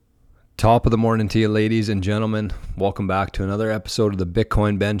Top of the morning to you, ladies and gentlemen. Welcome back to another episode of the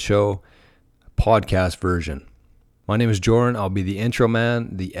Bitcoin Ben Show podcast version. My name is Jordan. I'll be the intro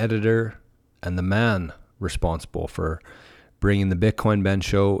man, the editor, and the man responsible for bringing the Bitcoin Ben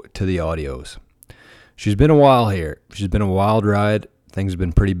Show to the audios. She's been a while here. She's been a wild ride. Things have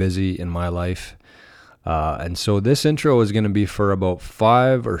been pretty busy in my life. And so this intro is going to be for about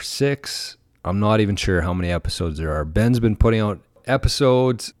 5 or 6. I'm not even sure how many episodes there are. Ben's been putting out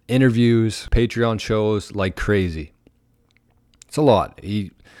episodes, interviews, Patreon shows like crazy. It's a lot.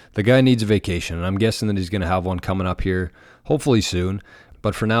 The guy needs a vacation, and I'm guessing that he's going to have one coming up here hopefully soon.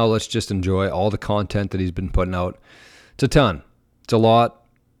 But for now, let's just enjoy all the content that he's been putting out. It's a ton. It's a lot.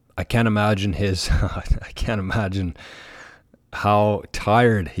 I can't imagine I can't imagine how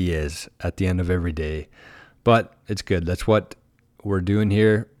tired he is at the end of every day. But it's good. That's what we're doing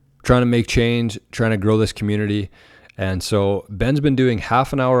here. Trying to make change, trying to grow this community. And so Ben's been doing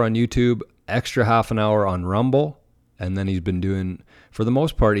half an hour on YouTube, extra half an hour on Rumble, and then he's been doing, for the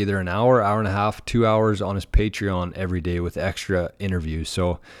most part, either an hour, hour and a half, 2 hours on his Patreon every day with extra interviews.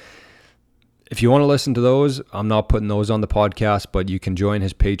 So if you want to listen to those, I'm not putting those on the podcast, but you can join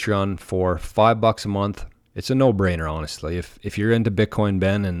his Patreon for $5 a month. It's a no-brainer, honestly. If you're into Bitcoin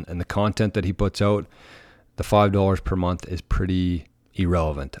Ben and the content that he puts out, the $5 per month is pretty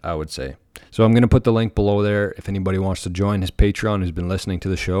irrelevant, I would say. So I'm going to put the link below there if anybody wants to join his Patreon who's been listening to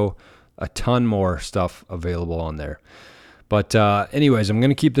the show. A ton more stuff available on there. But anyways, I'm going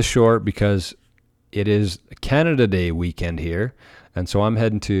to keep this short because it is Canada Day weekend here. And so I'm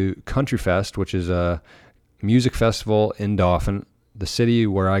heading to Country Fest, which is a music festival in Dauphin. The city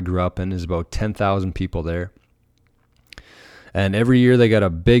where I grew up in is about 10,000 people there. And every year they got a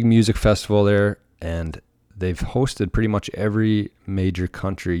big music festival there, and they've hosted pretty much every major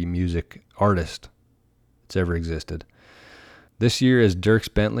country music artist that's ever existed. This year is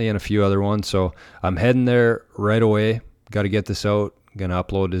Dierks Bentley and a few other ones, so I'm heading there right away. Got to get this out. Going to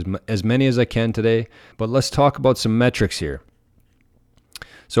upload as many as I can today. But let's talk about some metrics here.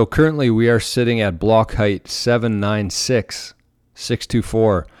 So currently we are sitting at block height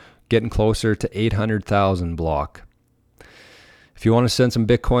 796,624, getting closer to 800,000 block. If you want to send some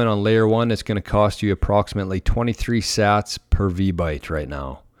Bitcoin on layer 1, it's going to cost you approximately 23 sats per VByte right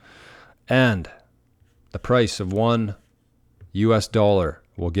now. And the price of $1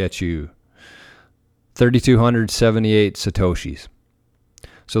 will get you 3,278 Satoshis.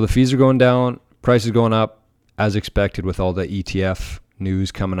 So the fees are going down, price is going up as expected with all the ETF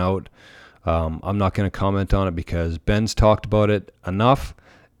news coming out. I'm not going to comment on it because Ben's talked about it enough.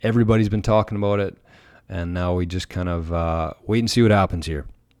 Everybody's been talking about it. And now we just kind of wait and see what happens here.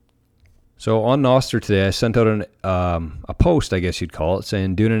 So on Nostr today, I sent out a post, I guess you'd call it,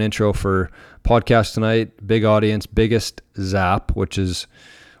 saying doing an intro for podcast tonight. Big audience, biggest zap, which is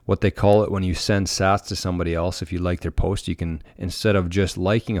what they call it when you send sats to somebody else. If you like their post, you can, instead of just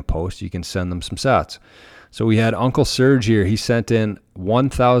liking a post, you can send them some sats. So we had Uncle Serge here. He sent in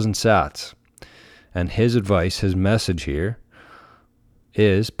 1,000 sats. And his advice, his message here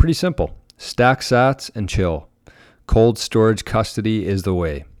is pretty simple. Stack sats and chill. Cold storage custody is the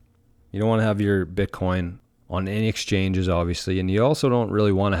way. You don't want to have your Bitcoin on any exchanges, obviously, and you also don't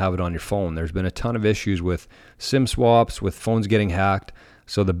really want to have it on your phone. There's been a ton of issues with SIM swaps, with phones getting hacked.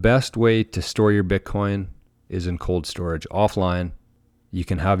 So the best way to store your Bitcoin is in cold storage, offline. You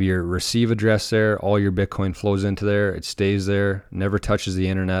can have your receive address there. All your Bitcoin flows into there. It stays there, never touches the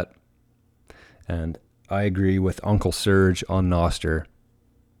internet. And I agree with Uncle Serge on Nostr.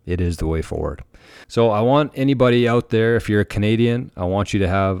 It is the way forward. So I want anybody out there, if you're a Canadian, I want you to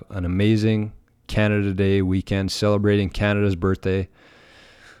have an amazing Canada Day weekend celebrating Canada's birthday.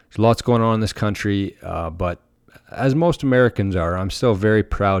 There's lots going on in this country, but as most Americans are, I'm still very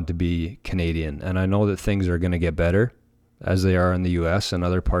proud to be Canadian. And I know that things are going to get better as they are in the US and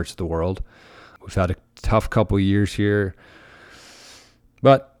other parts of the world. We've had a tough couple years here,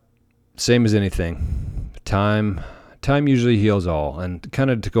 but same as anything. Time usually heals all, and kind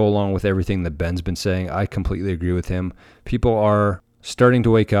of to go along with everything that Ben's been saying, I completely agree with him. People are starting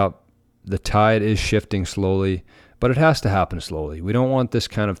to wake up. The tide is shifting slowly, but it has to happen slowly. We don't want this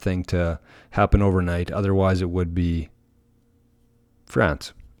kind of thing to happen overnight. Otherwise, it would be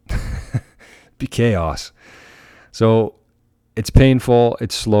France. Be chaos. So it's painful,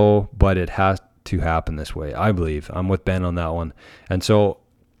 it's slow, but it has to happen this way, I believe. I'm with Ben on that one. And so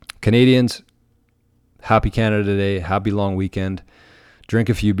Canadians, happy Canada Day, happy long weekend. Drink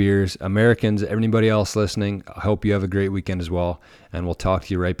a few beers. Americans, everybody else listening, I hope you have a great weekend as well. And we'll talk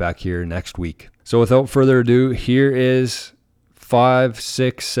to you right back here next week. So without further ado, here is 5,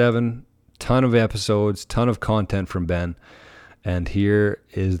 6, 7, ton of episodes, ton of content from Ben. And here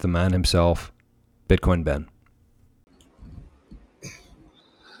is the man himself, Bitcoin Ben.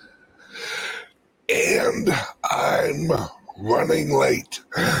 And I'm running late.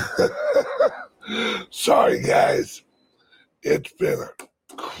 Sorry, guys. It's been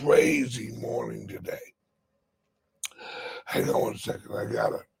a crazy morning today. Hang on 1 second. I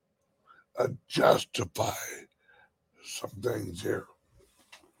gotta justify some things here.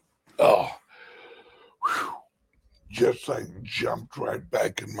 Oh, whew. Just like jumped right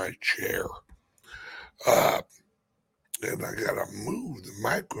back in my chair. And I gotta move the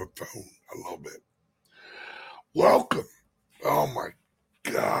microphone a little bit. Welcome. Oh my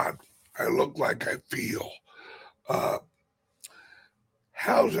God. I look like I feel.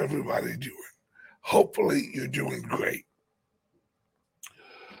 How's everybody doing? Hopefully you're doing great.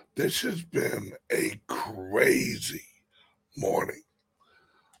 This has been a crazy morning.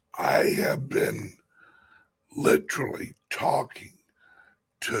 I have been literally talking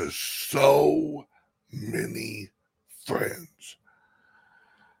to so many friends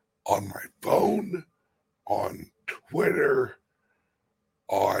on my phone, on Twitter,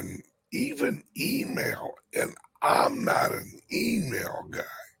 on even email, and I'm not an email guy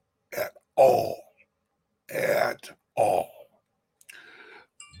at all. At all.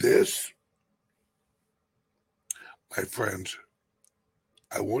 This, my friends,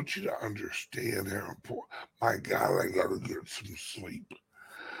 I want you to understand how important. My God, I gotta get some sleep.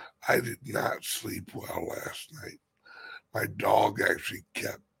 I did not sleep well last night. My dog actually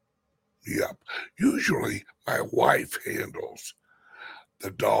kept me up. Usually, my wife handles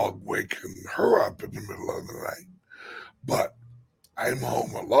the dog waking her up in the middle of the night. But I'm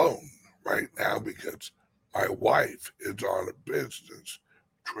home alone right now because my wife is on a business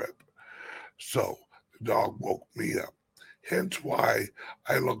trip. So the dog woke me up. Hence why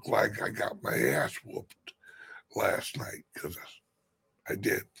I look like I got my ass whooped last night, because I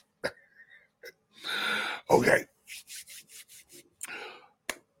did. Okay.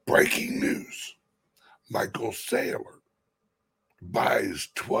 Breaking news. Michael Saylor buys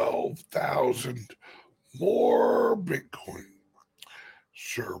 12,000 more Bitcoin.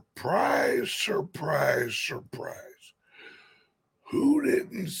 Surprise, surprise, surprise. Who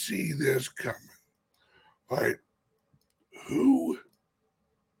didn't see this coming? Right? Who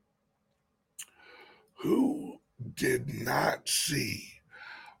did not see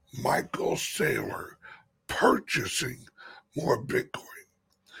Michael Saylor purchasing more Bitcoin?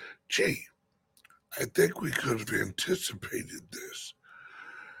 Gee, I think we could have anticipated this.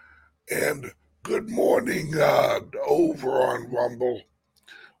 And good morning over on Rumble.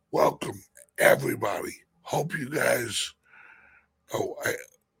 Welcome, everybody. Hope you guys...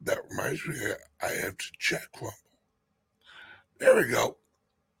 that reminds me, I have to check Rumble. There we go.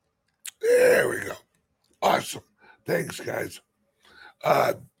 There we go. Awesome. Thanks, guys.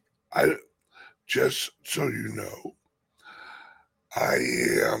 I just so you know, I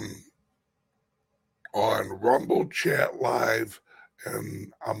am on Rumble Chat Live,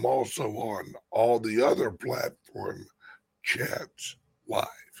 and I'm also on all the other platform chats live.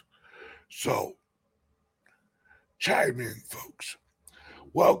 So chime in, folks.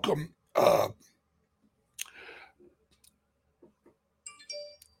 Welcome.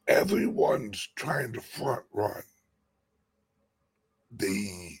 Everyone's trying to front run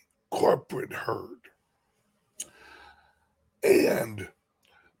the corporate herd. And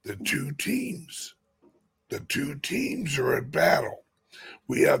the two teams are at battle.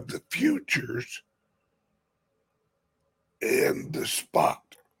 We have the futures and the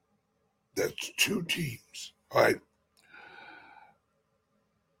spot. That's two teams, right?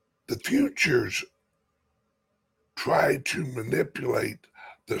 The futures try to manipulate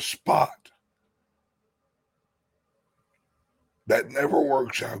the spot. That never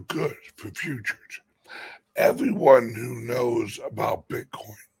works out good for futures. Everyone who knows about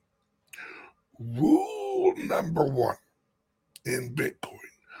Bitcoin, rule number one in Bitcoin,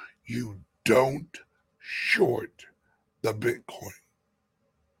 you don't short the Bitcoin.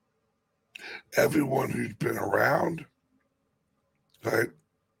 Everyone who's been around, right,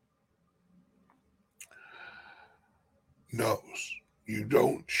 knows you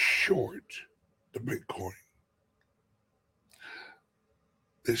don't short the Bitcoin.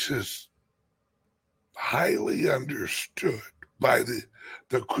 This is highly understood by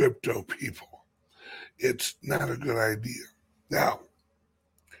the crypto people. It's not a good idea. Now,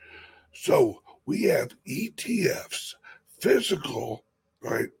 so we have ETFs, physical,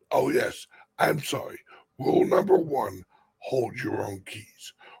 right? Oh, yes, I'm sorry. Rule number one, hold your own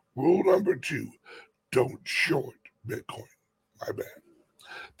keys. Rule number two, don't short Bitcoin. My bad.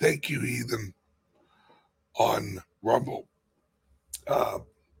 Thank you, Heathen, on Rumble. Uh,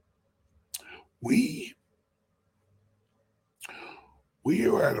 we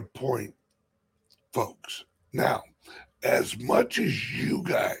are at a point, folks. Now, as much as you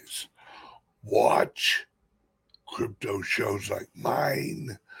guys watch crypto shows like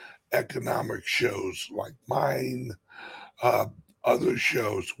mine, economic shows like mine, uh, other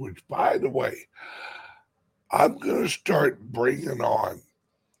shows, which, by the way, I'm going to start bringing on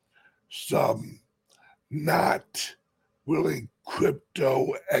some not really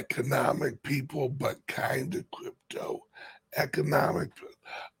crypto economic people, but kind of crypto economic.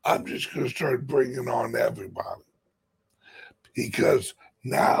 I'm just going to start bringing on everybody because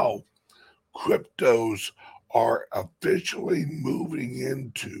now cryptos are officially moving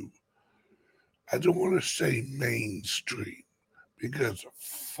into, I don't want to say mainstream because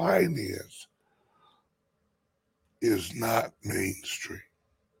finance is not mainstream.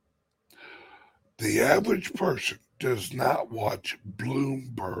 The average person does not watch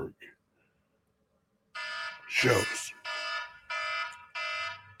Bloomberg shows.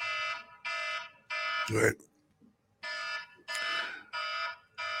 Right?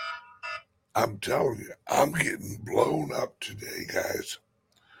 I'm telling you, I'm getting blown up today, guys.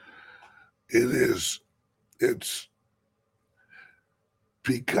 It's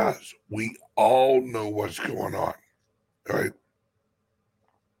because we all know what's going on, right?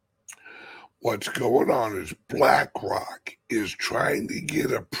 What's going on is BlackRock is trying to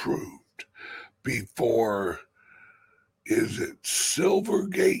get approved before, is it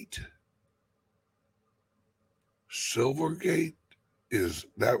Silvergate? Silvergate? Is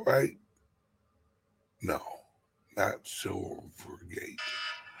that right? No, not Silvergate.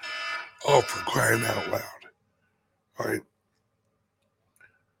 Oh, for crying out loud. All right.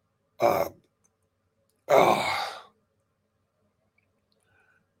 Oh,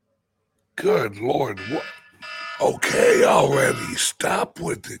 good Lord. What? Okay, already. Stop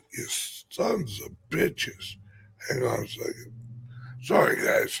with it, you sons of bitches. Hang on a second. Sorry,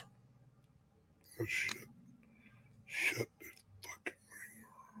 guys. Oh, shit. Shut this fucking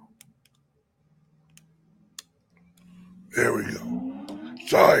ring. There we go.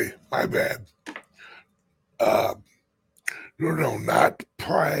 Sorry, my bad. No, not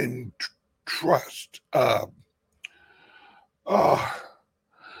Prime Trust.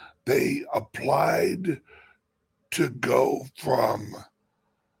 They applied to go from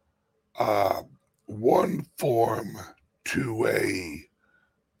one form to a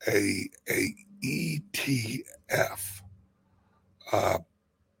ETF.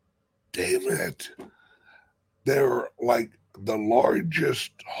 Damn it. They're like the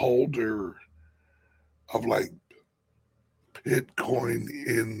largest holder of like Bitcoin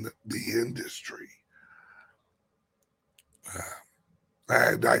in the industry.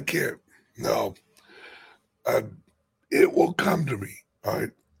 And I can't, no. It will come to me, all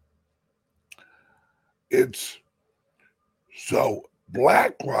right? It's so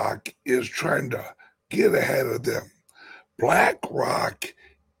BlackRock is trying to get ahead of them. BlackRock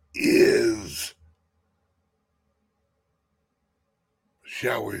is,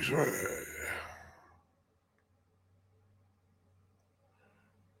 shall we say,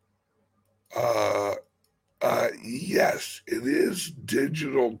 yes, it is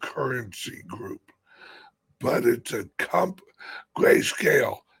Digital Currency Group, but it's a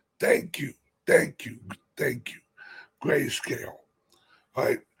Grayscale. Thank you, Grayscale. All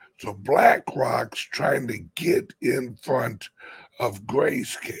right. So BlackRock's trying to get in front of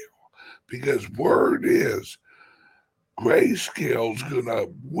Grayscale because word is Grayscale's going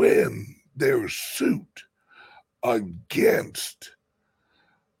to win their suit against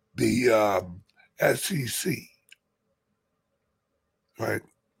the SEC. Right.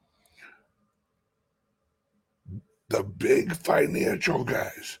 The big financial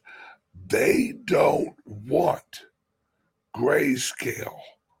guys, they don't want Grayscale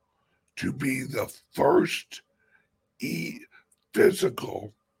to be the first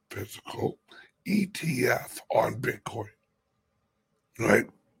physical ETF on Bitcoin, right?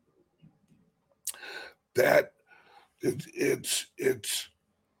 That it's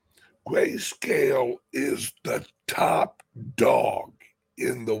Grayscale is the top dog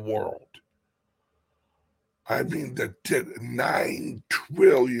in the world. I mean, the $9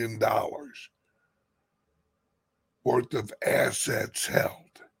 trillion worth of assets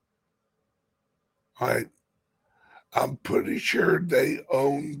held. All right. I'm pretty sure they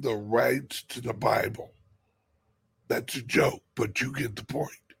own the rights to the Bible. That's a joke, but you get the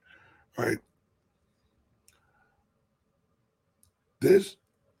point, right?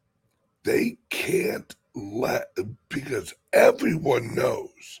 They can't let, because everyone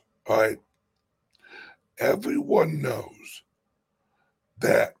knows, all right? Everyone knows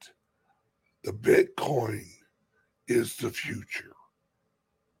that the Bitcoin is the future.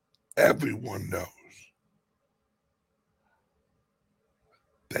 Everyone knows.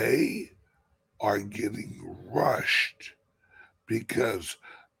 They are getting rushed because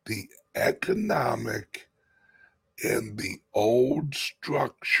the economic and the old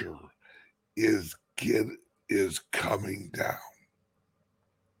structure is coming down.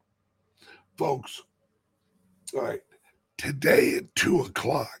 Folks, all right, today at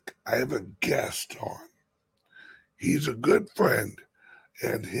 2:00, I have a guest on. He's a good friend,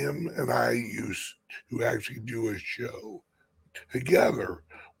 and him and I used to actually do a show together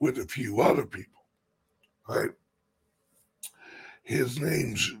with a few other people, right? His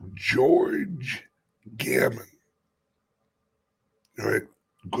name's George Gammon, right?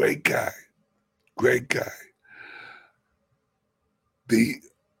 Great guy.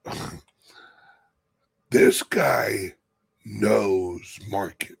 This guy knows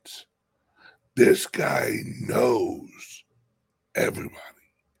markets. This guy knows everybody.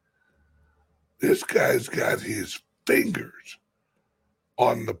 This guy's got his fingers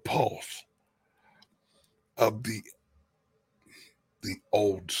on the pulse of the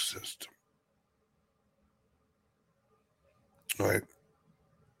old system, right?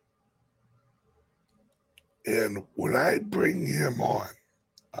 And when I bring him on,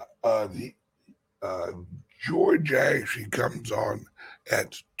 George actually comes on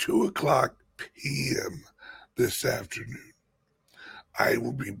at 2:00 p.m. this afternoon. I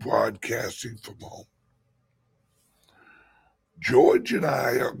will be broadcasting from home. George and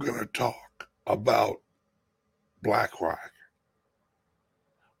I are going to talk about BlackRock.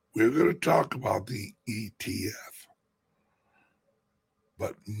 We're going to talk about the ETF.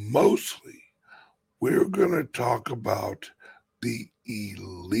 But mostly, we're going to talk about the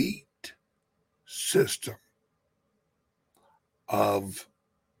elite system of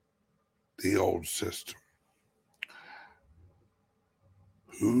the old system.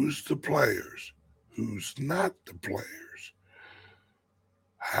 Who's the players? Who's not the players?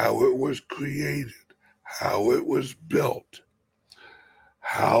 How it was created, how it was built,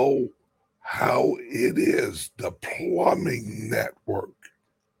 how it is the plumbing network,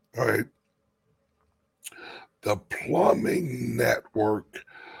 right? The plumbing network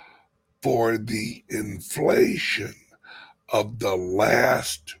for the inflation of the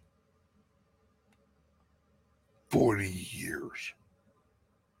last 40 years.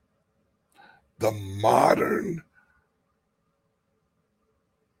 The modern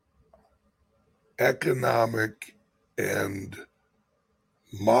economic and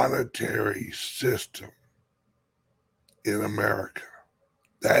monetary system in America.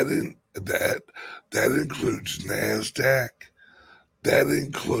 That includes NASDAQ. That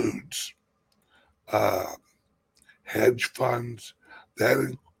includes hedge funds. That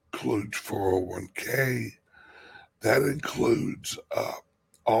includes 401k. That includes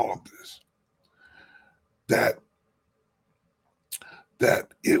all of this. That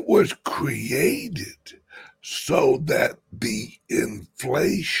it was created so that the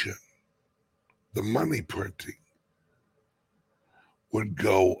inflation, the money printing, would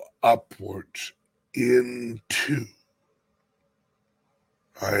go upwards into,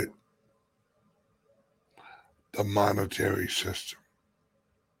 right, the monetary system.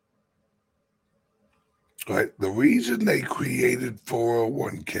 Right? The reason they created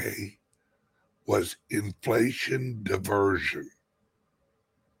 401k was inflation diversion.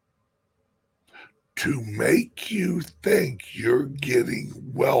 To make you think you're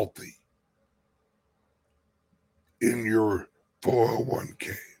getting wealthy in your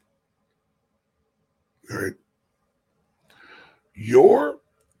 401k. Right? Your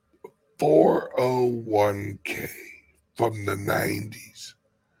 401k from the 90s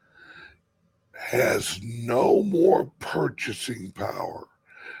has no more purchasing power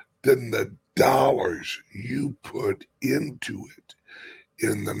than the dollars you put into it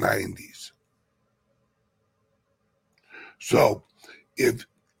in the 90s. So if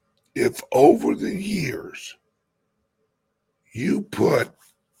over the years you put,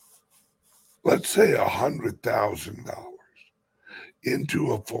 let's say, $100,000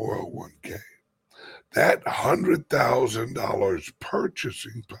 into a 401k, that $100,000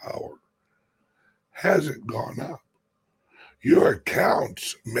 purchasing power hasn't gone up. Your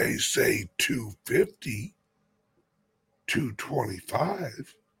accounts may say 250,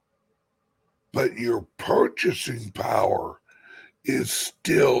 225, but your purchasing power is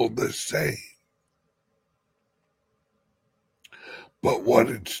still the same. But what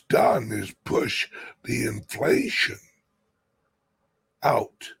it's done is push the inflation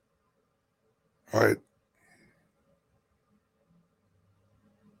out, right?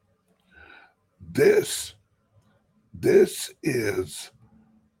 this is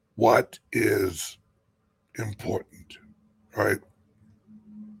what is important, right?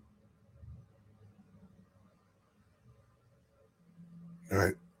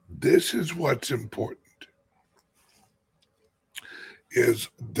 Right. This is what's important, is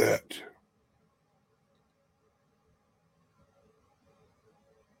that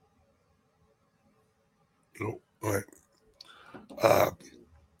right.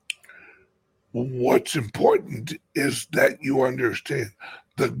 What's important is that you understand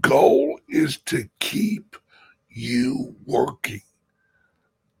the goal is to keep you working.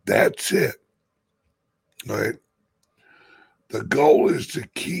 That's it. Right. The goal is to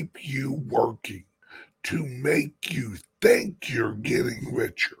keep you working, to make you think you're getting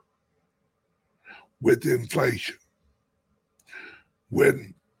richer with inflation.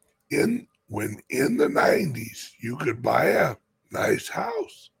 When in the 90s you could buy a nice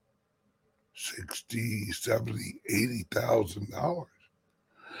house, 60, 70, $80,000.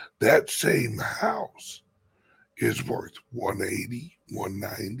 That same house is worth 180,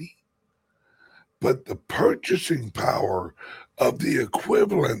 190. But the purchasing power of the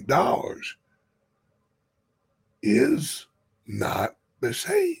equivalent dollars is not the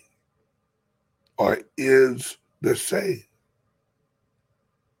same, or is the same.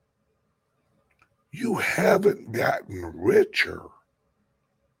 You haven't gotten richer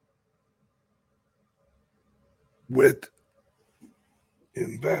with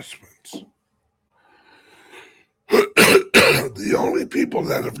investments. The only people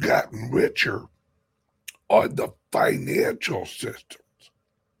that have gotten richer are the financial systems.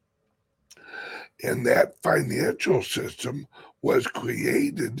 And that financial system was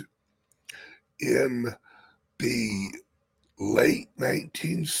created in the late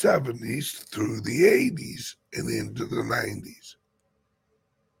 1970s through the 80s and into the 90s.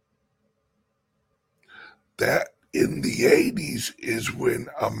 That in the 80s is when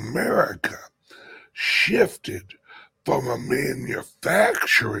America shifted from a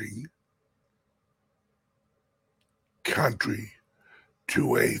manufacturing country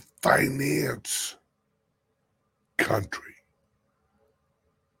to a finance country.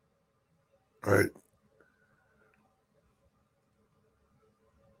 Right?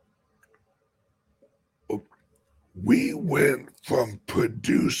 We went from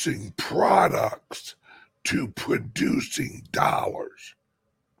producing products to producing dollars.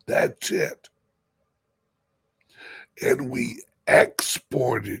 That's it. And we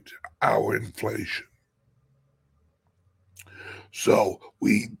exported our inflation. So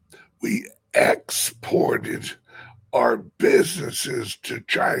we exported our businesses to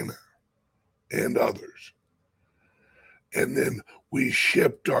China and others. And then we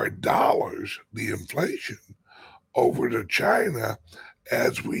shipped our dollars, the inflation, over to China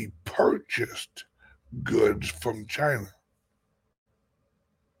as we purchased goods from China.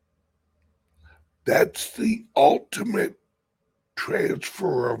 That's the ultimate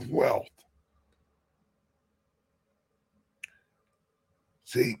transfer of wealth.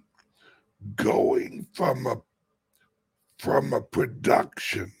 See, going from a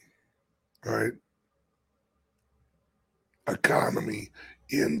production, right, economy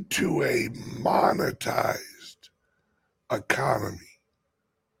into a monetized economy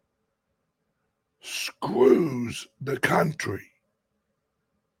screws the country.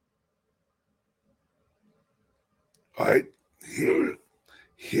 Right?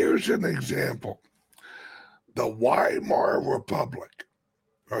 Here's an example. The Weimar Republic,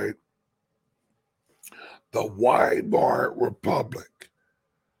 right? The Weimar Republic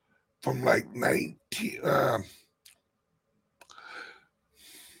from like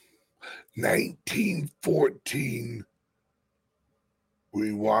 1914,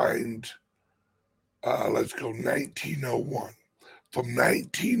 rewind, let's go 1901. From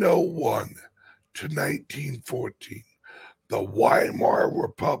 1901 to 1914, the Weimar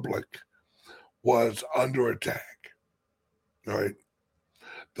Republic was under attack, right?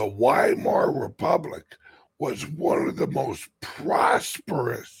 The Weimar Republic was one of the most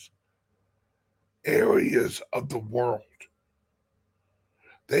prosperous areas of the world.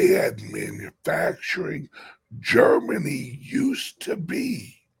 They had manufacturing. Germany used to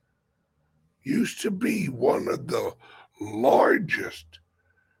be one of the largest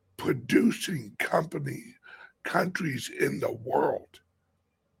producing countries in the world.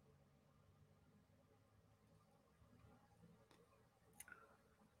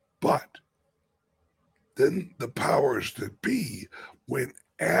 But then the powers that be went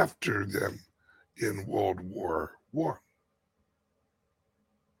after them in World War I.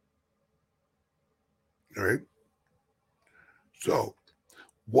 Right? So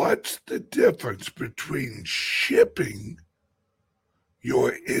What's the difference between shipping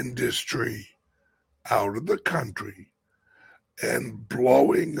your industry out of the country and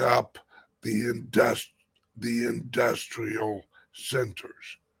blowing up the industrial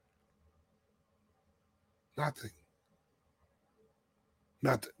centers? Nothing.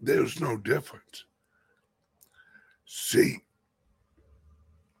 Nothing. There's no difference. See,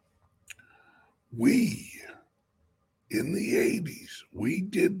 we in the 80s, we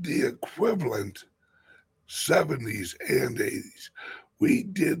did the equivalent, 70s and 80s, we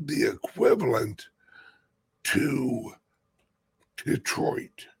did the equivalent to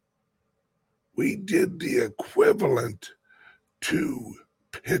Detroit. We did the equivalent to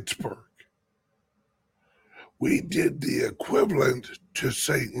Pittsburgh. We did the equivalent to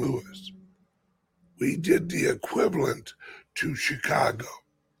St. Louis. We did the equivalent to Chicago.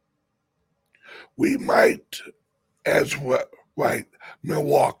 We might as well, right,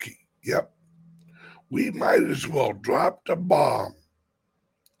 Milwaukee, yep. We might as well drop the bomb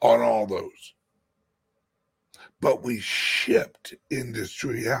on all those. But we shipped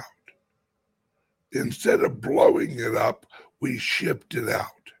industry out. Instead of blowing it up, we shipped it out.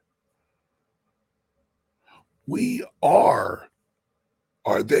 We are,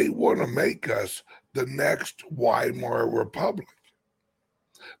 or they want to make us the next Weimar Republic.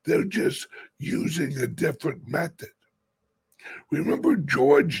 They're just using a different method. Remember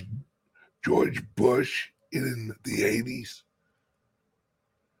George Bush in the 80s?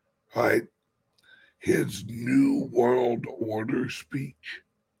 Right? His New World Order speech.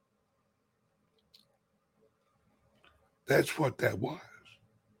 That's what that was.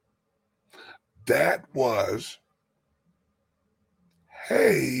 That was,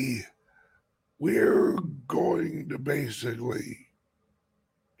 hey, we're going to basically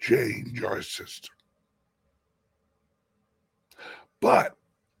change our system. But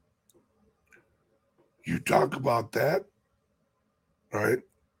you talk about that, right?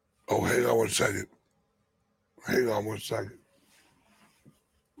 Oh, hang on one second. Hang on one second.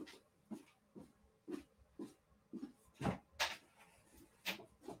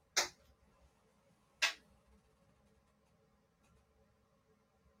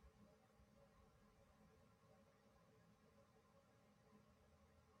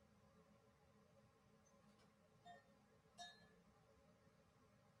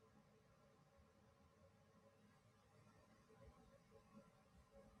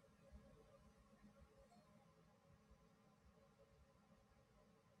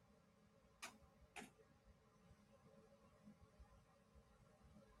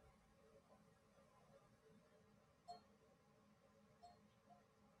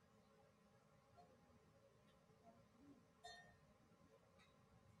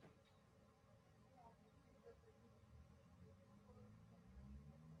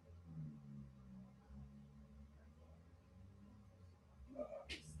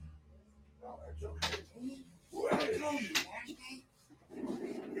 No, that's okay. Well,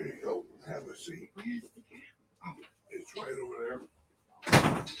 here you go. Have a seat. It's right over there.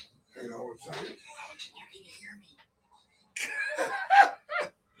 Hang on one second.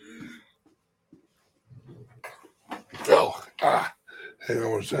 Oh, hang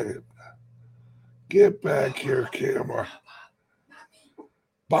on one second. Get back here, camera.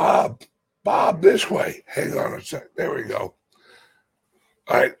 Bob, this way. Hang on a sec. There we go.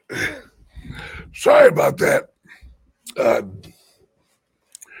 All right. Sorry about that.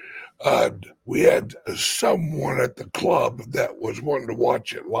 We had someone at the club that was wanting to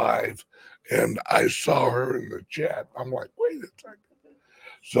watch it live, and I saw her in the chat. I'm like, wait a second.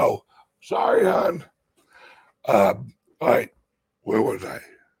 So, sorry, hon. All right. Where was I?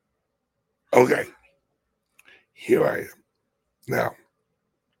 Okay. Here I am. Now,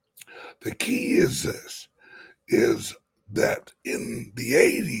 the key is this, is that in the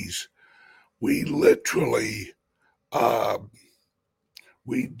 80s, we literally,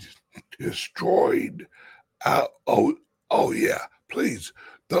 we destroyed, oh yeah, please,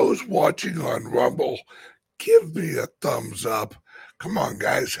 those watching on Rumble, give me a thumbs up. Come on,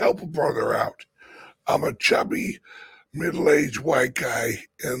 guys, help a brother out. I'm a chubby, middle-aged white guy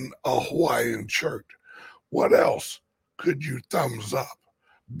in a Hawaiian shirt. What else could you thumbs up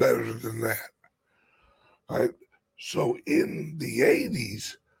better than that? All right. So in the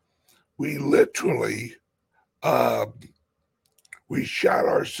 80s, we literally we shot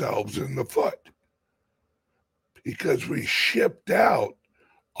ourselves in the foot because we shipped out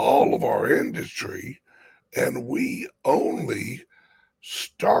all of our industry and we only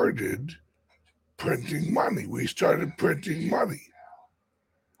started printing money. We started printing money.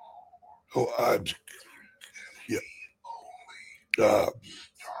 Oh, yeah.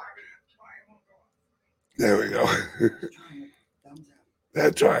 There we go.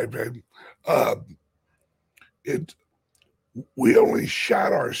 That's all right, babe. We only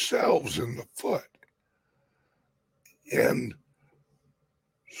shot ourselves in the foot. And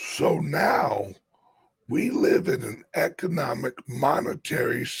so now we live in an economic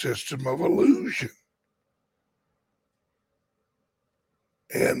monetary system of illusion.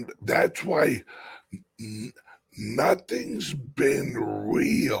 And that's why nothing's been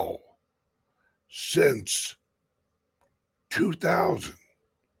real since 2000.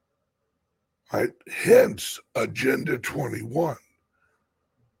 Right? Hence Agenda 21.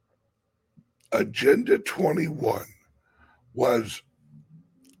 Agenda 21 was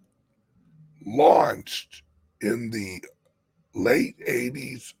launched in the late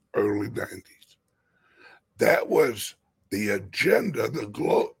 80s, early 90s. That was the agenda,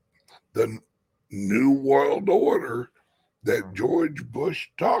 the New World Order that George Bush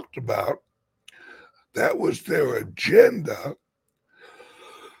talked about. That was their agenda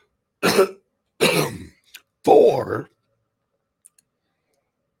for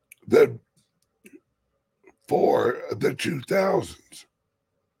the 2000s.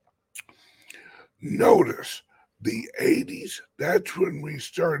 Notice the 80s, that's when we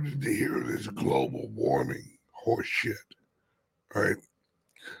started to hear this global warming horse shit, right?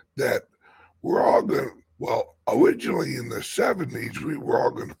 That we're all going to, well, originally in the 70s, we were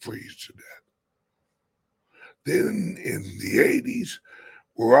all going to freeze to death. Then in the 80s,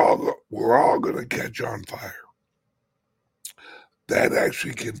 we're all going to catch on fire. That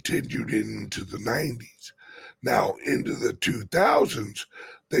actually continued into the 90s. Now, into the 2000s,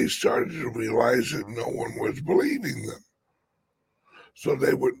 they started to realize that no one was believing them. So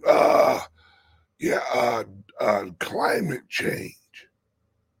they would, climate change.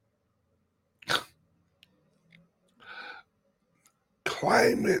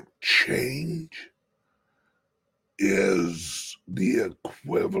 Climate change is the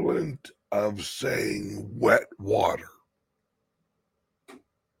equivalent of saying wet water.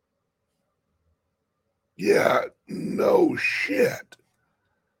 Yeah, no shit.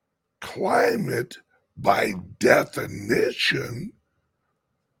 Climate, by definition,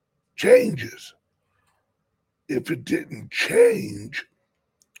 changes. If it didn't change,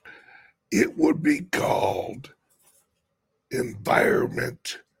 it would be called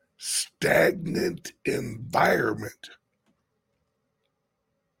stagnant environment.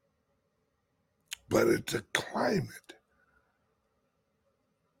 But it's a climate.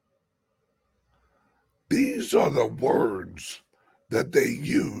 These are the words that they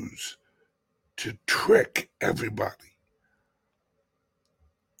use to trick everybody.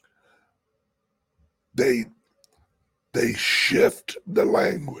 They shift the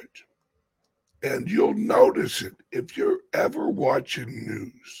language. And you'll notice it if you're ever watching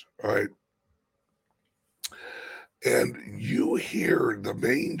news, all right? And you hear the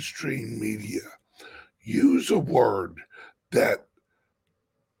mainstream media use a word that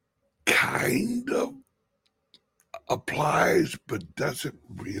kind of applies but doesn't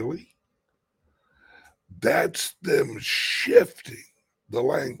really. That's them shifting the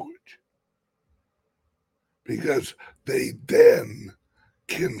language. Because they then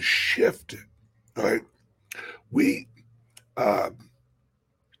can shift it. Right? We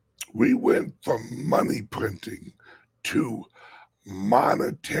went from money printing to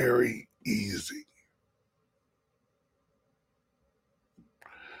monetary easing.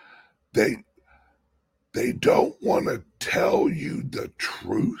 They don't want to tell you the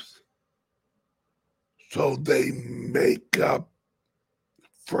truth, so they make up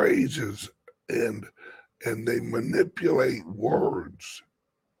phrases and they manipulate words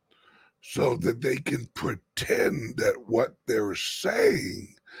so that they can pretend that what they're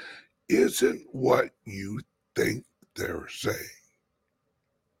saying isn't what you think they're saying.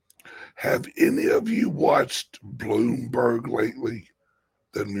 Have any of you watched Bloomberg lately,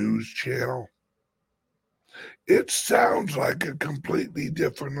 the news channel? It sounds like a completely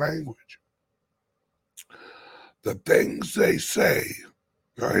different language. The things they say,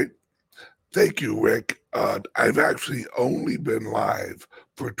 right? Thank you, Rick. I've actually only been live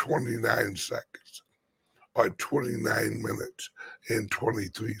for 29 seconds, or 29 minutes and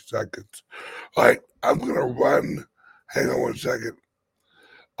 23 seconds. All right, I'm going to run, hang on one second,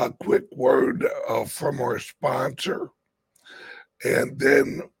 a quick word from our sponsor, and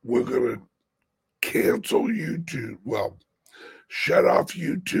then we're going to cancel YouTube, well, shut off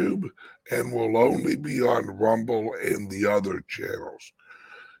YouTube, and we'll only be on Rumble and the other channels.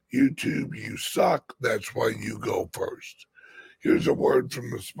 YouTube, you suck. That's why you go first. Here's a word from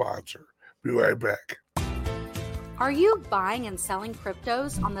the sponsor. Be right back. Are you buying and selling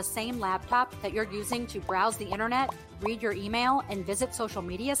cryptos on the same laptop that you're using to browse the internet, read your email, and visit social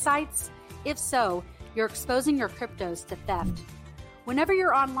media sites? If so, you're exposing your cryptos to theft. Whenever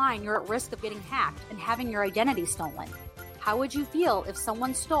you're online, you're at risk of getting hacked and having your identity stolen. How would you feel if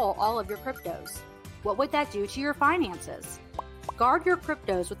someone stole all of your cryptos? What would that do to your finances? Guard your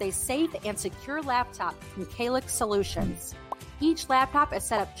cryptos with a safe and secure laptop from Calyx Solutions. Each laptop is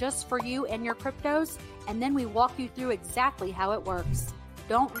set up just for you and your cryptos, and then we walk you through exactly how it works.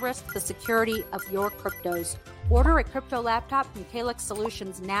 Don't risk the security of your cryptos. Order a crypto laptop from Calyx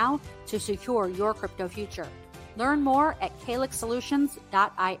Solutions now to secure your crypto future. Learn more at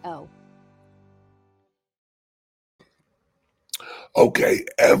calyxsolutions.io. Okay,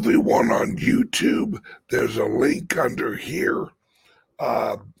 everyone on YouTube, there's a link under here.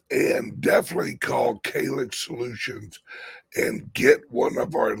 And definitely call Calyx Solutions and get one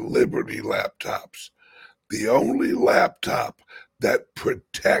of our Liberty laptops. The only laptop that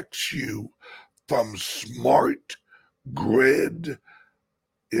protects you from smart grid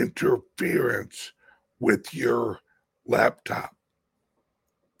interference with your laptop,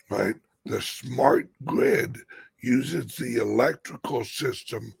 right? The smart grid uses the electrical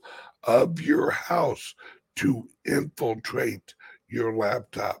system of your house to infiltrate your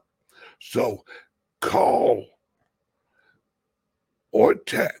laptop. So call or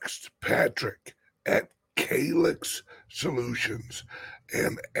text Patrick at Calyx Solutions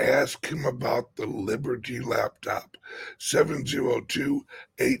and ask him about the Liberty laptop,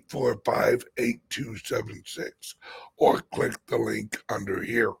 702-845-8276, or click the link under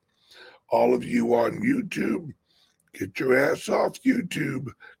here. All of you on YouTube, get your ass off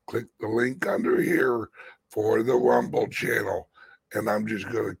YouTube, click the link under here for the Rumble channel, and I'm just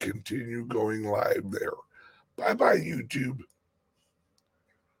going to continue going live there. Bye-bye, YouTube.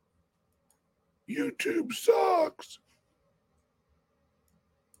 YouTube sucks.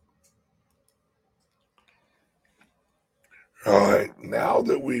 All right, now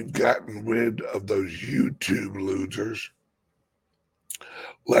that we've gotten rid of those YouTube losers,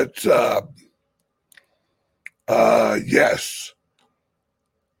 let's, yes,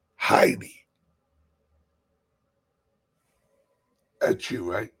 Heidi. That's you,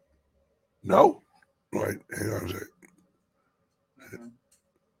 right? No? All right, hang on a second.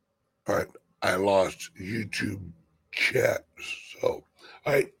 All right, I lost YouTube chat, so,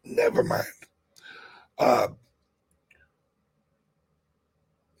 all right, never mind.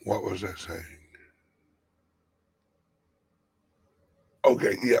 What was I saying?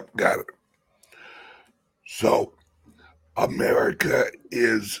 Okay, yep, got it. So, America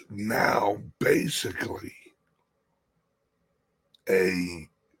is now basically I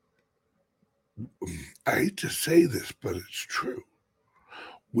hate to say this, but it's true.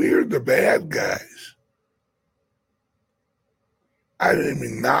 We're the bad guys. I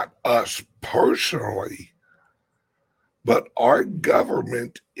mean, not us personally, but our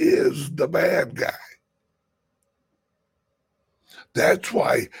government is the bad guy. That's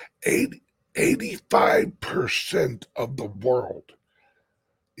why 85% of the world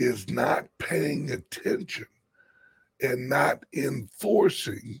is not paying attention and not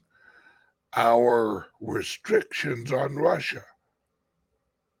enforcing our restrictions on Russia.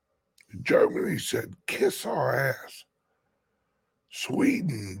 Germany said, kiss our ass.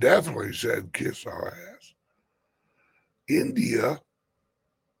 Sweden definitely said, kiss our ass. India,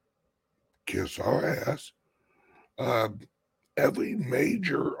 kiss our ass. Every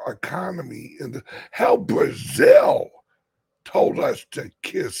major economy in the hell, Brazil told us to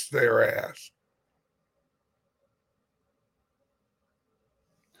kiss their ass.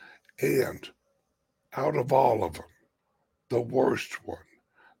 And out of all of them, the worst one,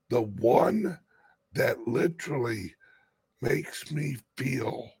 the one that literally makes me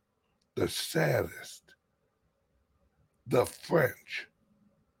feel the saddest, the French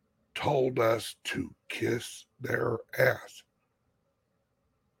told us to kiss their ass.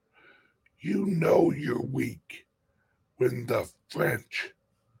 You know you're weak when the French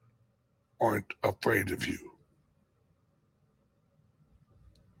aren't afraid of you.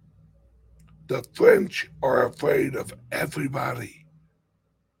 The French are afraid of everybody,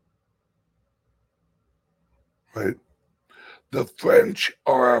 right? The French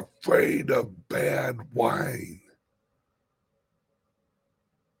are afraid of bad wine.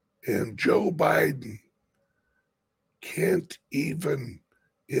 And Joe Biden can't even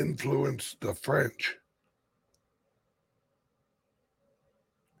influence the French.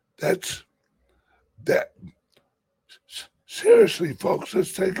 That. Seriously, folks,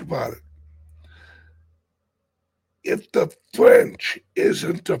 let's think about it. If the French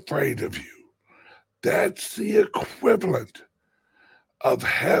isn't afraid of you, That's the equivalent of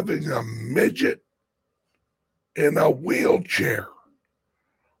having a midget in a wheelchair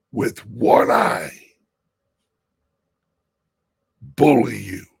with one eye bully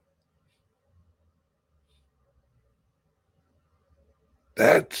you.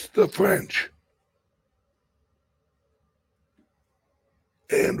 That's the French.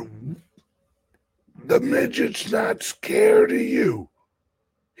 And the midget's not scared of you.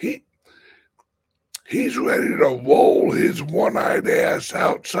 He's ready to roll his one-eyed ass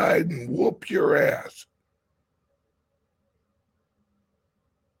outside and whoop your ass.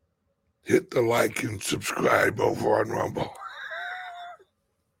 Hit the like and subscribe over on Rumble.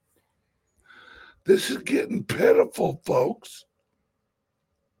 This is getting pitiful, folks.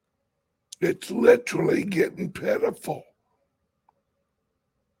 It's literally getting pitiful.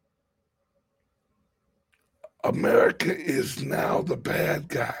 America is now the bad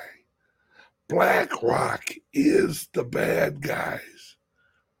guy. BlackRock is the bad guys.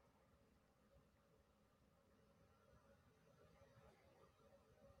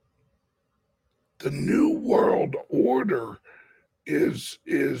 The New World Order is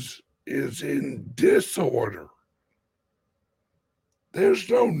in disorder. There's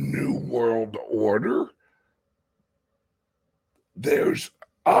no New World Order. There's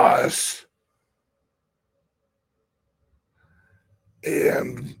us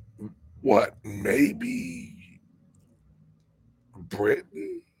and what, maybe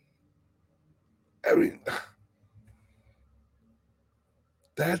Britain? I mean,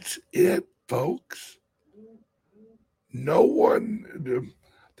 that's it, folks. No one,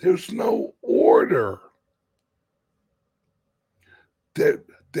 there's no order. The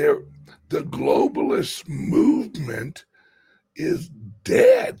globalist movement is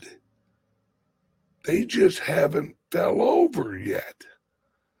dead. They just haven't fell over yet.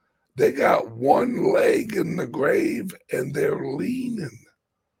 They got one leg in the grave and they're leaning.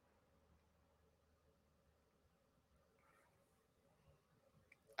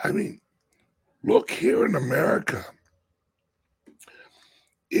 I mean, look here in America.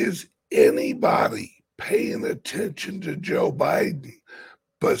 Is anybody paying attention to Joe Biden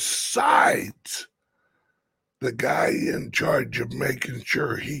besides the guy in charge of making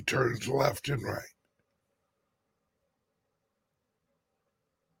sure he turns left and right?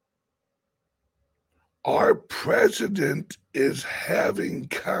 Our president is having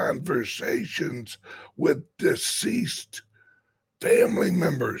conversations with deceased family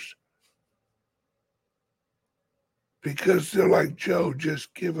members because they're like, Joe,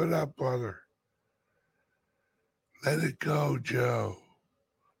 just give it up, brother. Let it go, Joe.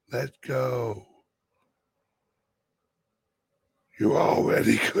 Let go. You're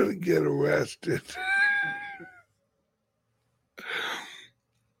already going to get arrested.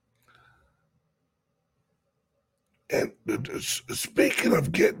 And speaking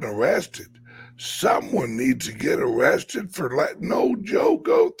of getting arrested, someone needs to get arrested for letting old Joe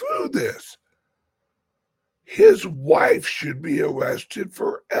go through this. His wife should be arrested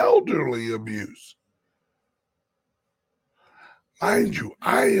for elderly abuse. Mind you,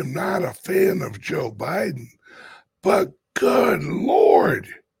 I am not a fan of Joe Biden, but good Lord,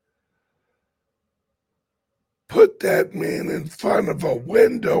 put that man in front of a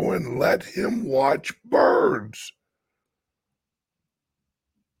window and let him watch birds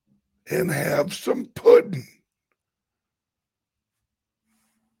and have some pudding.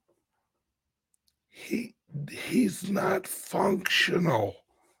 He's not functional.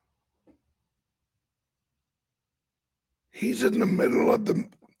 He's in the middle of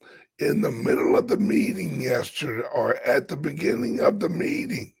the meeting yesterday, or at the beginning of the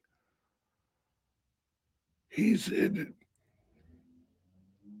meeting. He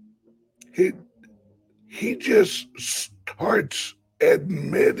just starts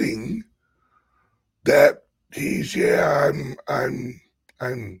admitting that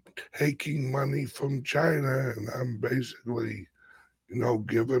I'm taking money from China and I'm basically,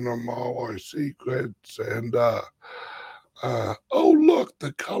 giving them all our secrets and oh look,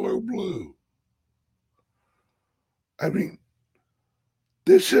 the color blue. I mean,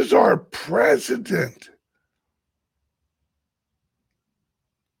 this is our president.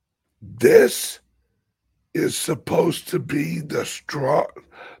 This is supposed to be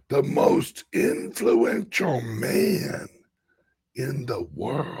the most influential man in the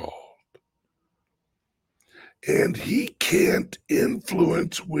world. And he can't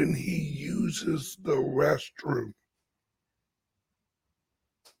influence when he uses the restroom.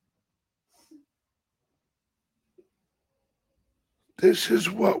 This is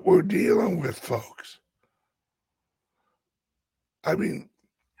what we're dealing with, folks. I mean,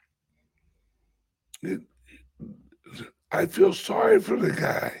 I feel sorry for the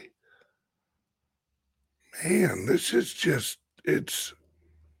guy. Man, this is just, it's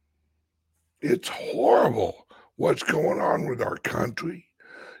horrible what's going on with our country.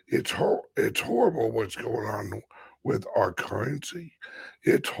 It's horrible what's going on with our currency.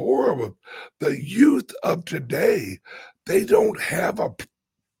 It's horrible. The youth of today, they don't have a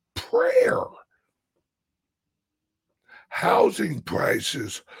prayer. Housing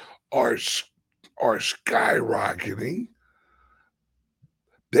prices are skyrocketing.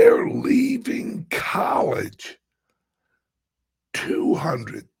 They're leaving college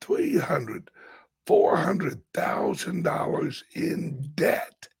 $200,000, $300,000, $400,000 in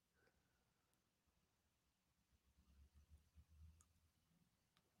debt.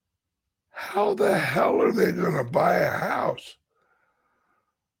 How the hell are they going to buy a house?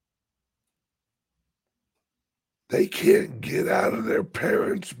 They can't get out of their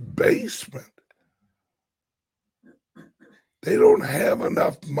parents' basement. They don't have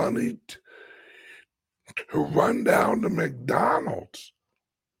enough money to run down to McDonald's,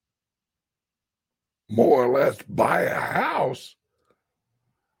 more or less buy a house.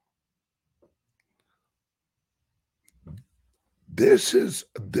 This is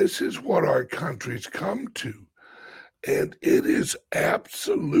what our country's come to, and it is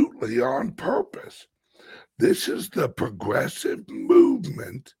absolutely on purpose. This is the progressive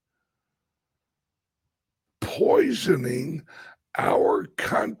movement poisoning our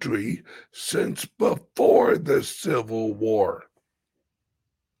country since before the Civil War.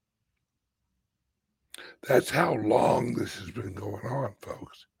 That's how long this has been going on,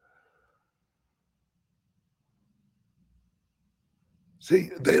 folks. See,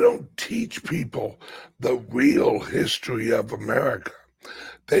 they don't teach people the real history of America.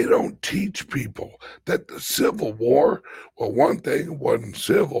 They don't teach people that the Civil War, well, one thing, it wasn't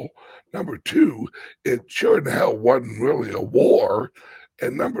civil. Number two, it sure in hell wasn't really a war.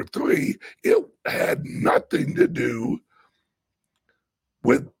 And number three, it had nothing to do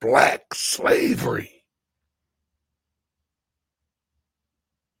with black slavery.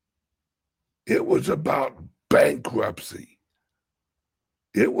 It was about bankruptcy.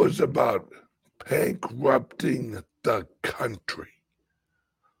 It was about bankrupting the country,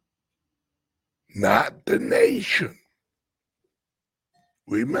 not the nation.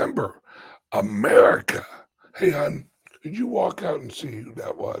 Remember, America. Hey, hon, could you walk out and see who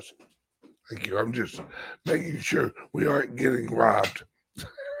that was? Thank you. I'm just making sure we aren't getting robbed.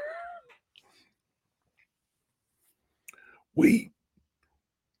 We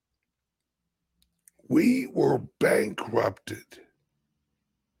were bankrupted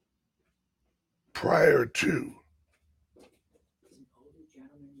prior to. An older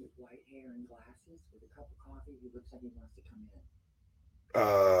gentleman with white hair and glasses with a cup of coffee who looks like he wants to come in.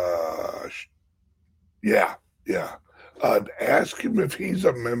 Yeah. Ask him if he's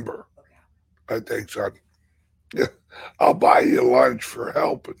a member. Okay. I think so. Yeah, I'll buy you lunch for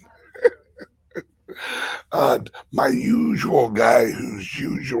helping. My usual guy who's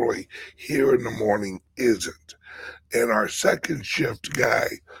usually here in the morning isn't. And our second shift guy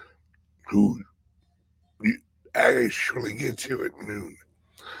who actually gets here at noon.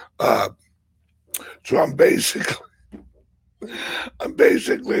 So I'm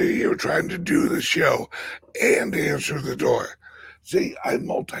basically here trying to do the show and answer the door. See, I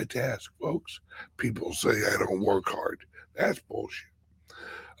multitask, folks. People say I don't work hard. That's bullshit.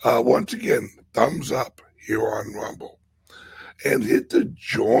 Once again, thumbs up here on Rumble. And hit the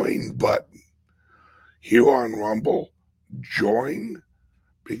join button here on Rumble. Join,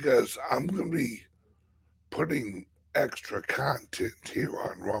 because I'm going to be putting extra content here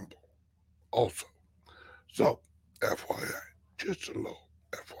on Rumble also. So, FYI, just a little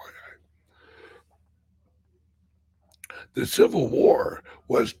FYI. The Civil War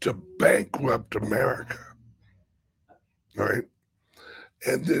was to bankrupt America, right?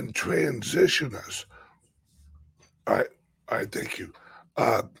 And then transition us. I thank you.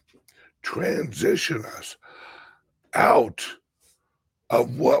 Transition us out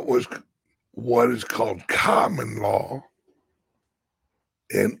of what is called common law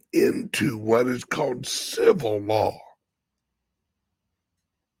and into what is called civil law.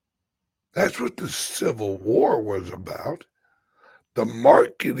 That's what the Civil War was about. The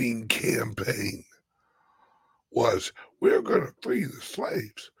marketing campaign was, we're going to free the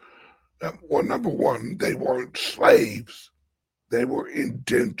slaves. Now, well, number one, they weren't slaves. They were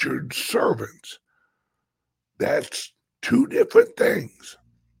indentured servants. That's two different things.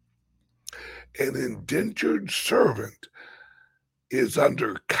 An indentured servant is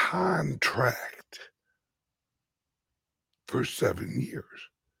under contract for 7 years.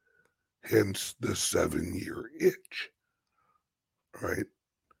 hence the 7-year itch, right?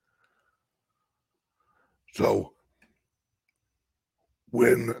 So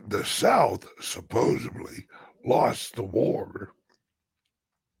when the South supposedly lost the war,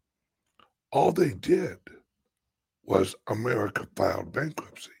 all they did was America filed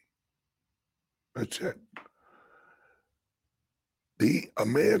bankruptcy. That's it. The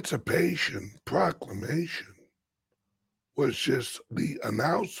Emancipation Proclamation was just the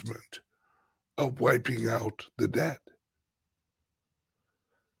announcement of wiping out the debt.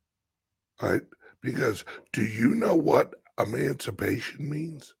 Right? Because do you know what emancipation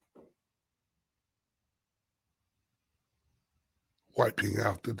means? Wiping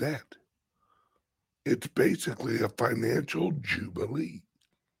out the debt. It's basically a financial jubilee,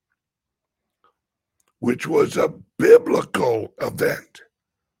 which was a biblical event.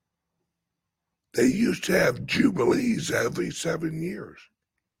 They used to have jubilees every 7 years.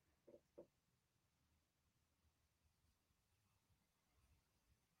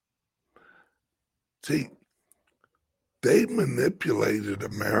 See, they manipulated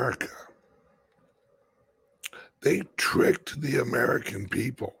America. They tricked the American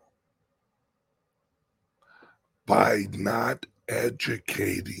people by not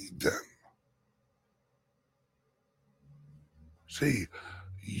educating them. See,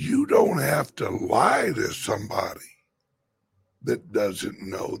 you don't have to lie to somebody that doesn't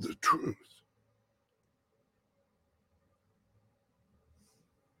know the truth.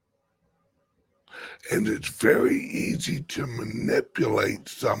 And it's very easy to manipulate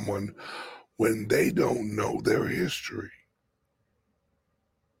someone when they don't know their history.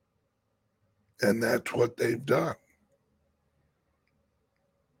 And that's what they've done.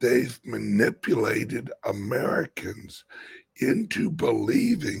 They've manipulated Americans into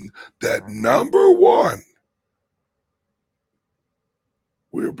believing that, number one,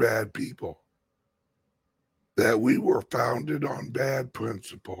 we're bad people, that we were founded on bad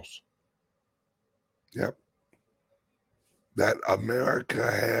principles. Yep. That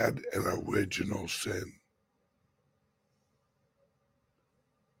America had an original sin.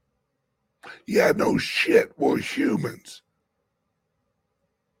 Yeah, no shit, we're humans.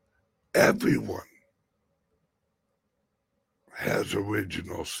 Everyone has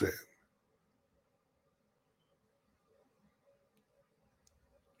original sin.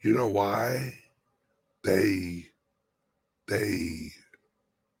 You know why they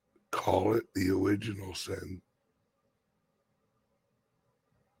call it the original sin?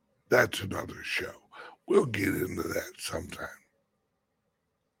 That's another show. We'll get into that sometime.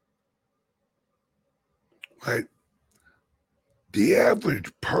 Right? The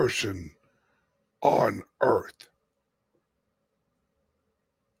average person on Earth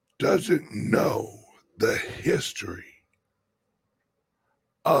doesn't know the history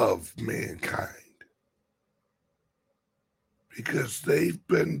of mankind because they've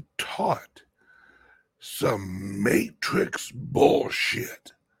been taught some matrix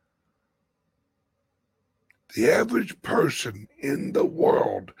bullshit. The average person in the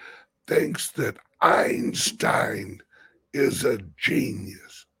world thinks that Einstein is a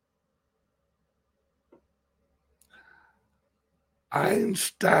genius.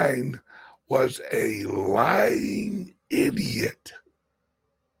 Einstein was a lying idiot.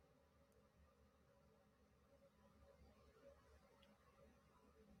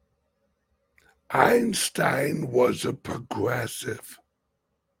 Einstein was a progressive.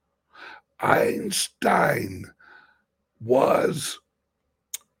 Einstein was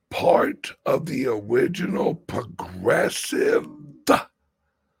part of the original progressive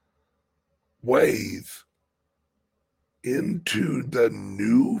wave into the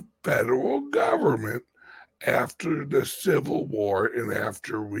new federal government after the Civil War and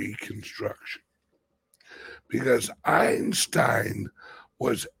after Reconstruction. Because Einstein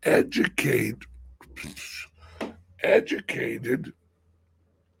was educated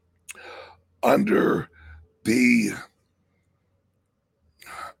under the,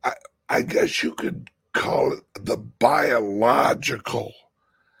 I guess you could call it the biological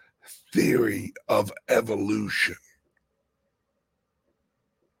theory of evolution.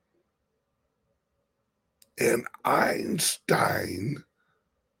 And Einstein,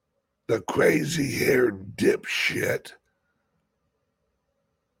 the crazy-haired dipshit,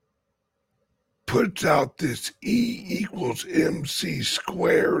 puts out this E = MC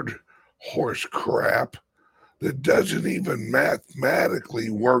squared horse crap that doesn't even mathematically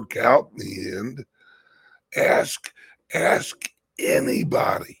work out in the end. Ask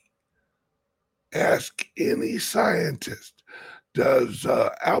anybody. Ask any scientist. Does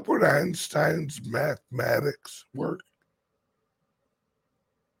Albert Einstein's mathematics work?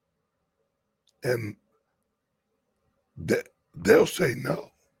 And they'll say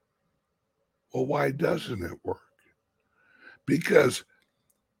no. Well, why doesn't it work? Because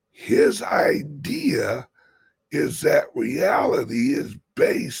his idea is that reality is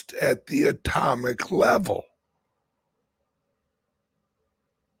based at the atomic level.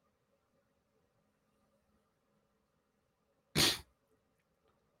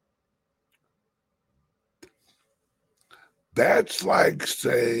 That's like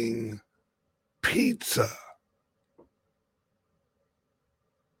saying pizza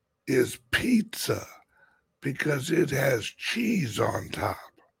is pizza because it has cheese on top.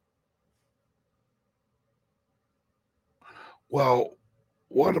 Well,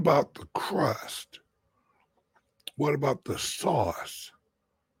 what about the crust? What about the sauce?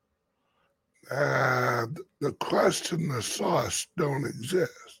 The crust and the sauce don't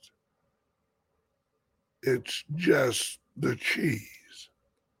exist. It's just the cheese.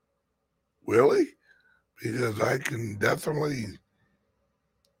 Really? Because I can definitely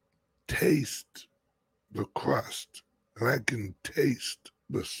taste the crust and I can taste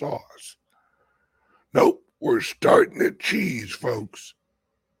the sauce. Nope, we're starting at cheese, folks.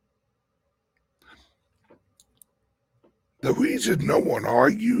 The reason no one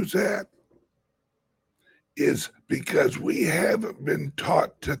argues that is because we haven't been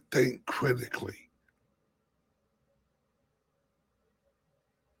taught to think critically.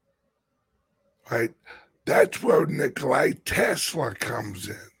 Right? That's where Nikolai Tesla comes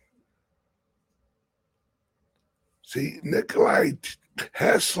in. See, Nikolai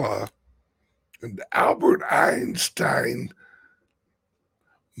Tesla and Albert Einstein,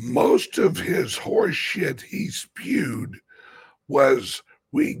 most of his horseshit he spewed was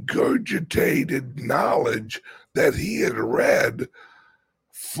regurgitated knowledge that he had read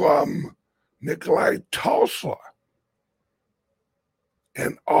from Nikolai Tesla.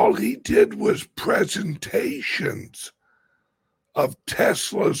 And all he did was presentations of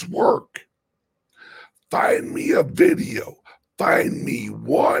Tesla's work. Find me a video. Find me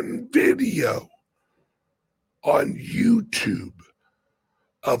one video on YouTube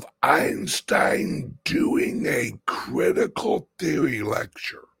of Einstein doing a critical theory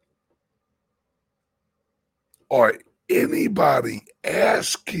lecture or anybody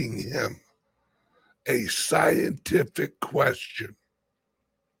asking him a scientific question.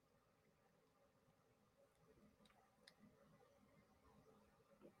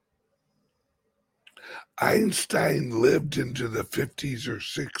 Einstein lived into the 50s or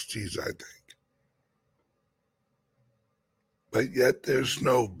 60s, I think. But yet there's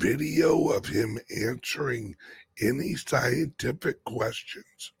no video of him answering any scientific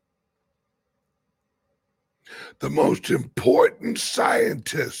questions. The most important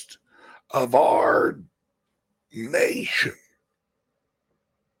scientist of our nation.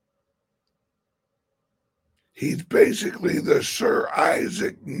 He's basically the Sir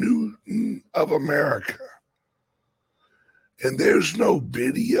Isaac Newton of America. And there's no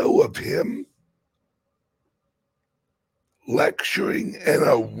video of him lecturing an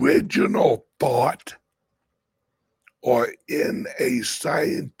original thought or in a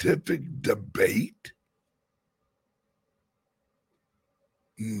scientific debate?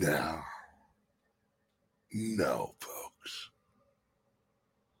 No, folks.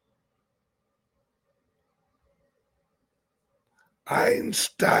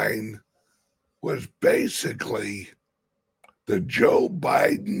 Einstein was basically the Joe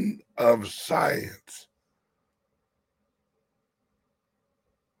Biden of science.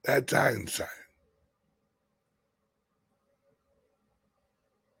 That's Einstein.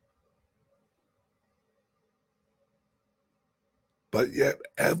 But yet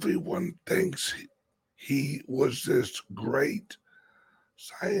everyone thinks he was this great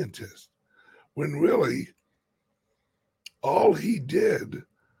scientist, when really all he did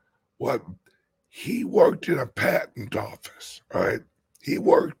was he worked in a patent office, right? He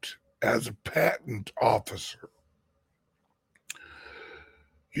worked as a patent officer.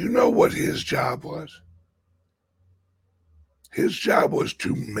 You know what his job was? His job was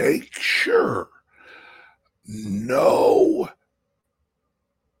to make sure no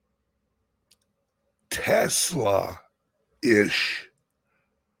Tesla-ish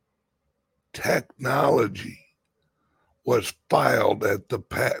technology was filed at the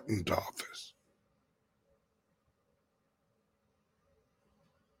patent office.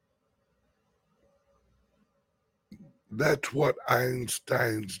 That's what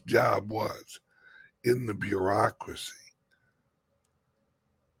Einstein's job was in the bureaucracy.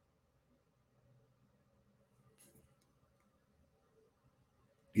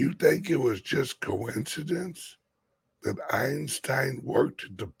 You think it was just coincidence that Einstein worked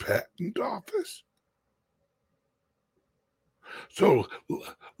at the patent office? So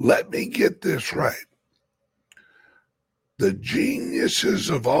let me get this right. The geniuses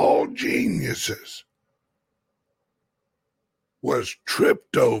of all geniuses was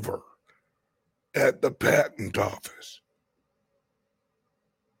tripped over at the patent office.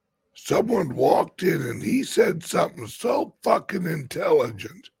 Someone walked in and he said something so fucking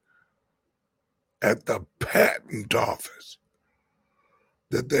intelligent at the patent office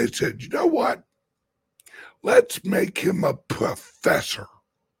that they said, you know what? Let's make him a professor.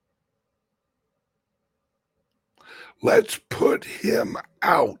 Let's put him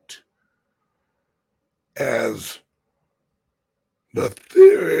out as the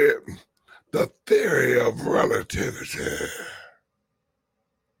theory of relativity.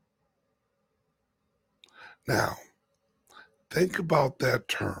 Now, think about that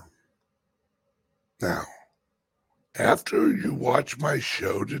term. Now, after you watch my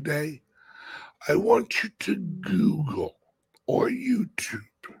show today, I want you to Google or YouTube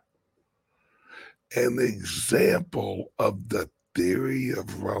an example of the theory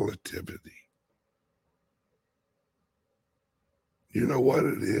of relativity. You know what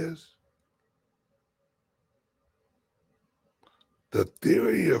it is? The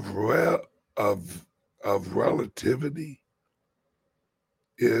theory of relativity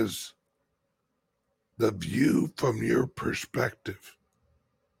is the view from your perspective.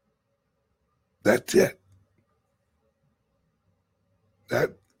 That's it.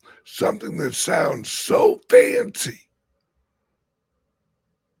 That something that sounds so fancy.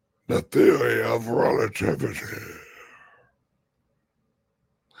 The theory of relativity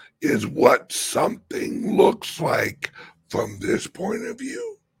is what something looks like from this point of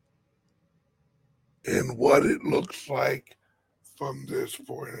view and what it looks like from this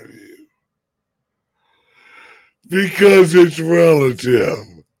point of view. Because it's relative.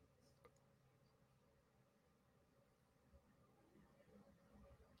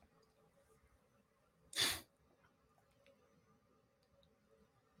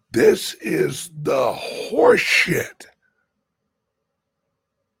 This is the horseshit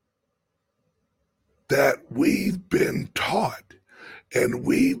that we've been taught. And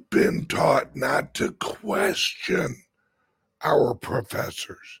we've been taught not to question our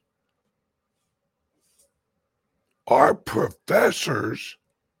professors. Our professors,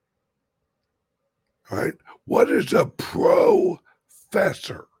 right? What is a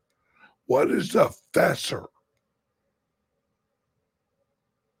professor? What is a fessor?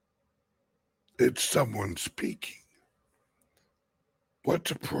 It's someone speaking.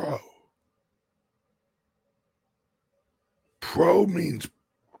 What's a pro? Pro means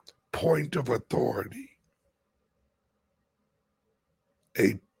point of authority.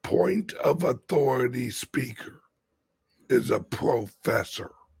 A point of authority speaker is a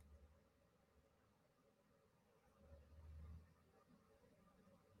professor.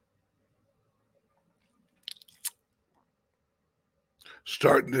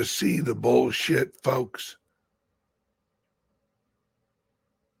 Starting to see the bullshit, folks.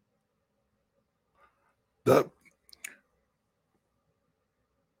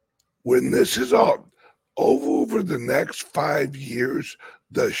 When this is all over the next 5 years,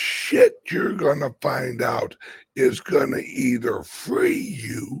 the shit you're going to find out is going to either free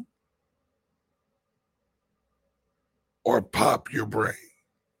you or pop your brain.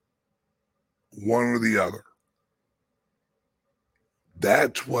 One or the other.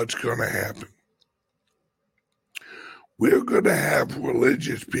 That's what's going to happen. We're going to have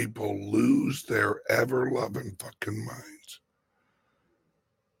religious people lose their ever-loving fucking minds.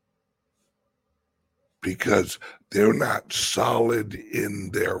 Because they're not solid in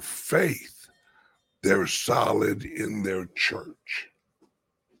their faith. They're solid in their church.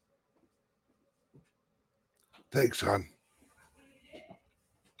 Thanks, hon.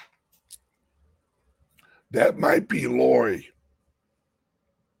 That might be Lori.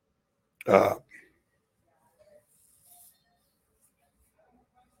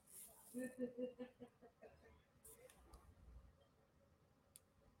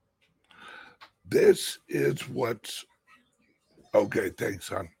 This is what's... Okay, thanks,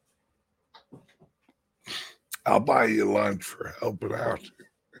 hon. I'll buy you lunch for helping out.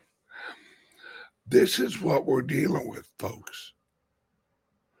 This is what we're dealing with, folks.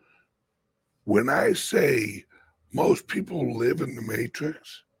 When I say most people live in the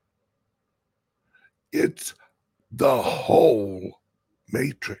matrix, it's the whole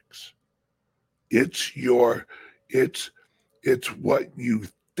matrix. It's what you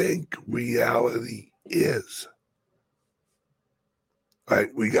think reality is. All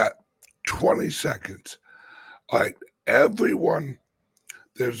right, we got 20 seconds. All right, everyone,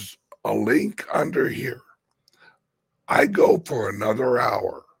 there's a link under here. I go for another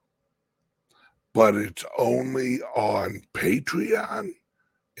hour, but it's only on Patreon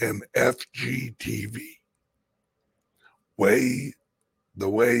and FGTV. The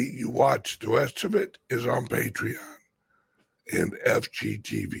way you watch the rest of it is on Patreon and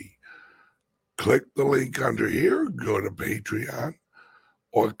FGTV. Click the link under here, go to Patreon,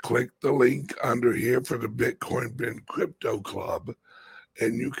 or click the link under here for the Bitcoin Ben Crypto Club,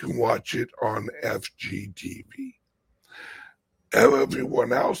 and you can watch it on FGTV.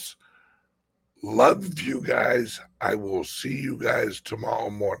 Everyone else, love you guys. I will see you guys tomorrow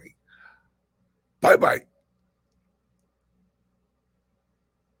morning. Bye-bye.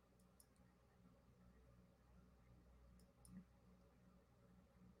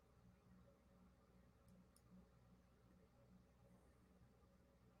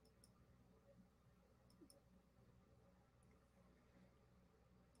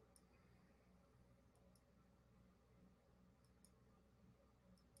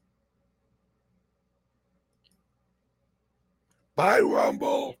 Bye,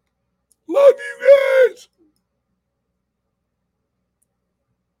 Rumble. Love you guys.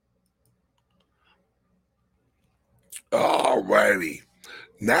 Alrighty.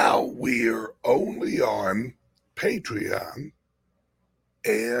 Now we're only on Patreon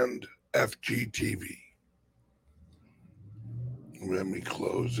and FGTV. Let me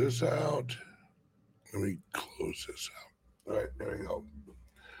close this out. All right, there we go.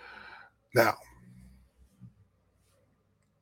 Now,